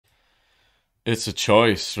It's a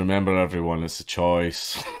choice. Remember, everyone, it's a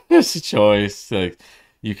choice. It's a choice. Like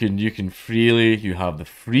you can freely, you have the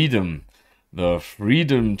freedom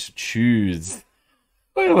to choose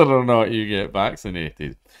whether or not you get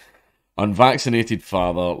vaccinated. Unvaccinated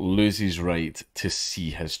father loses right to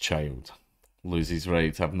see his child. Loses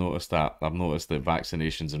rights. I've noticed that. I've noticed that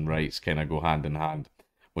vaccinations and rights kind of go hand in hand,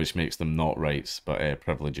 which makes them not rights but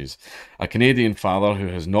privileges. A Canadian father who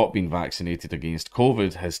has not been vaccinated against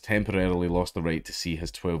COVID has temporarily lost the right to see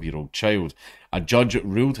his 12-year-old child. A judge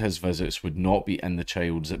ruled his visits would not be in the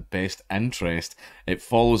child's best interest. It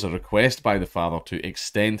follows a request by the father to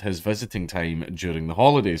extend his visiting time during the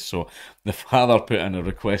holidays. So the father put in a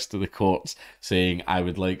request to the courts saying, I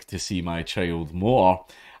would like to see my child more.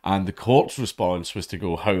 And the court's response was to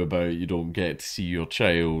go, how about you don't get to see your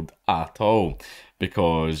child at all?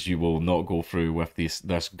 Because you will not go through with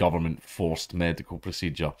this government forced medical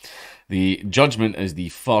procedure. The judgment is the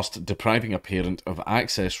first depriving a parent of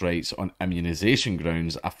access rights on immunisation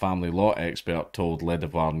grounds, a family law expert told Le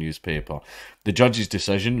Devoir newspaper. The judge's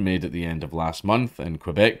decision, made at the end of last month in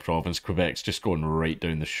Quebec province, Quebec's just going right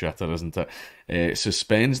down the shitter, isn't it?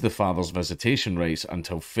 Suspends the father's visitation rights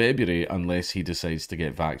until February unless he decides to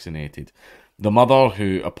get vaccinated. The mother,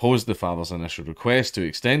 who opposed the father's initial request to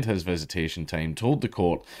extend his visitation time, told the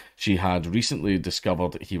court she had recently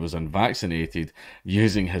discovered he was unvaccinated,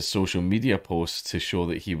 using his social media posts to show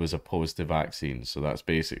that he was opposed to vaccines. So that's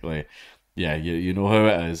basically, yeah, you know how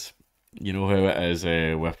it is. You know how it is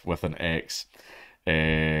with an ex.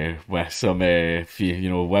 With some,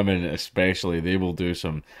 women especially, they will do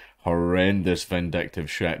some horrendous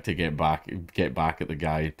vindictive shit to get back at the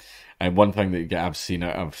guy. And one thing that I've seen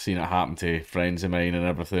it happen to friends of mine and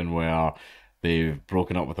everything, where they've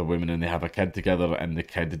broken up with a woman and they have a kid together, and the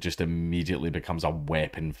kid just immediately becomes a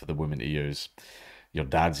weapon for the woman to use. Your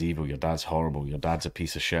dad's evil, your dad's horrible, your dad's a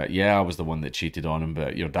piece of shit. Yeah, I was the one that cheated on him,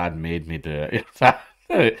 but your dad made me do it.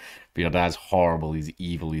 But your dad's horrible, he's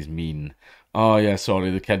evil, he's mean. Oh yeah, sorry,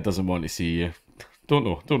 the kid doesn't want to see you. Don't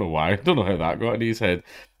know why. Don't know how that got in his head.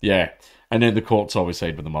 Yeah, and then the courts always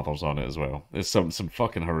side with the mothers on it as well. It's some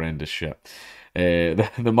fucking horrendous shit.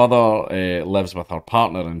 The mother lives with her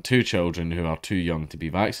partner and two children who are too young to be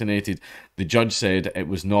vaccinated. The judge said it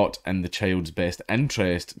was not in the child's best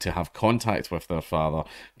interest to have contact with their father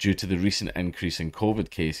due to the recent increase in COVID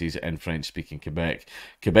cases in French-speaking Quebec.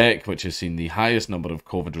 Quebec, which has seen the highest number of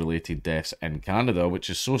COVID-related deaths in Canada, which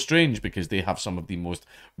is so strange because they have some of the most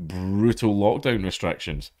brutal lockdown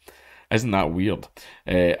restrictions. Isn't that weird?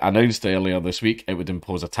 Announced earlier this week it would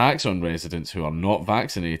impose a tax on residents who are not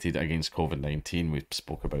vaccinated against COVID-19. We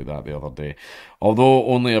spoke about that the other day. Although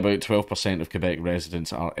only about 12% of Quebec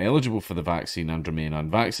residents are eligible for the vaccine and remain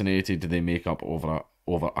unvaccinated, they make up over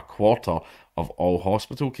a quarter of all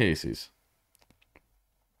hospital cases.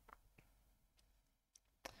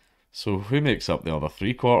 So who makes up the other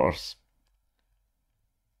three quarters?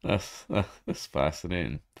 That's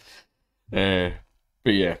fascinating. Uh,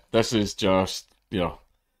 but yeah, this is just,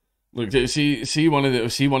 look, see one of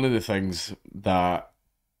the things that,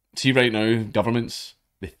 see right now, governments,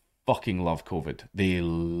 they fucking love COVID. They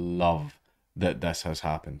love that this has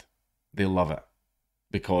happened. They love it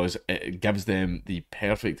because it gives them the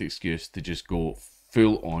perfect excuse to just go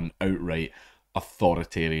full on outright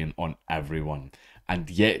authoritarian on everyone. And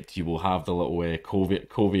yet you will have the little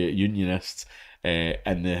COVID unionists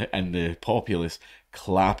and the populace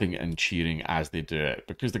clapping and cheering as they do it,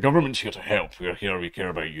 because the government's here to help. We're here, we care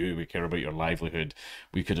about you, we care about your livelihood.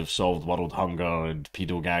 We could have solved world hunger and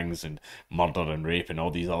pedo gangs and murder and rape and all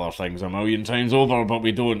these other things a million times over, but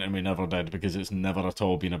we don't, and we never did, because it's never at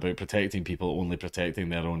all been about protecting people, only protecting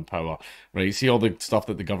their own power. Right, see all the stuff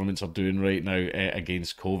that the governments are doing right now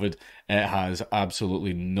against COVID. It has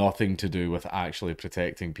absolutely nothing to do with actually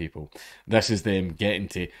protecting people. This is them getting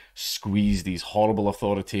to squeeze these horrible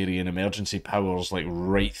authoritarian emergency powers like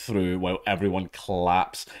right through, while everyone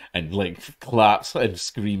claps and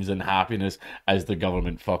screams in happiness as the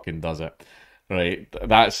government fucking does it. Right?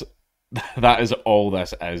 That is all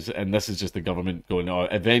this is, and this is just the government going, oh,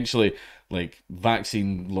 eventually, like,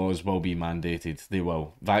 vaccine laws will be mandated. They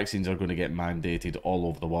will. Vaccines are going to get mandated all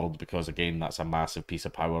over the world because, again, that's a massive piece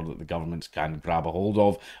of power that the governments can grab a hold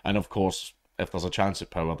of. And of course, if there's a chance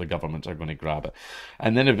at power, the governments are going to grab it.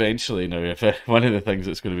 And then eventually, now, if one of the things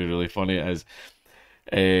that's going to be really funny is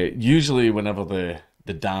usually whenever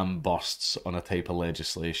the dam bursts on a type of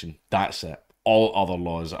legislation, that's it. All other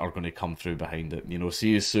laws are going to come through behind it.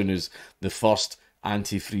 See, as soon as the first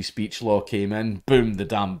anti-free speech law came in, boom, the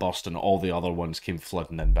dam burst and all the other ones came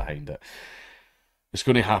flooding in behind it. It's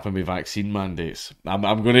going to happen with vaccine mandates. I'm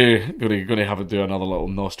going to have to do another little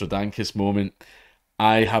Nostradamus moment.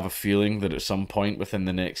 I have a feeling that at some point within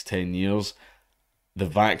the next 10 years, the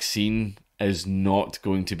vaccine is not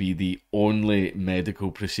going to be the only medical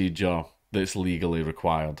procedure that's legally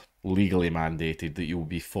required, legally mandated, that you will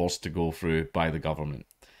be forced to go through by the government.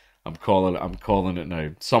 I'm calling it now.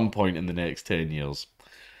 Some point in the next 10 years.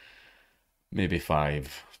 Maybe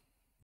 5.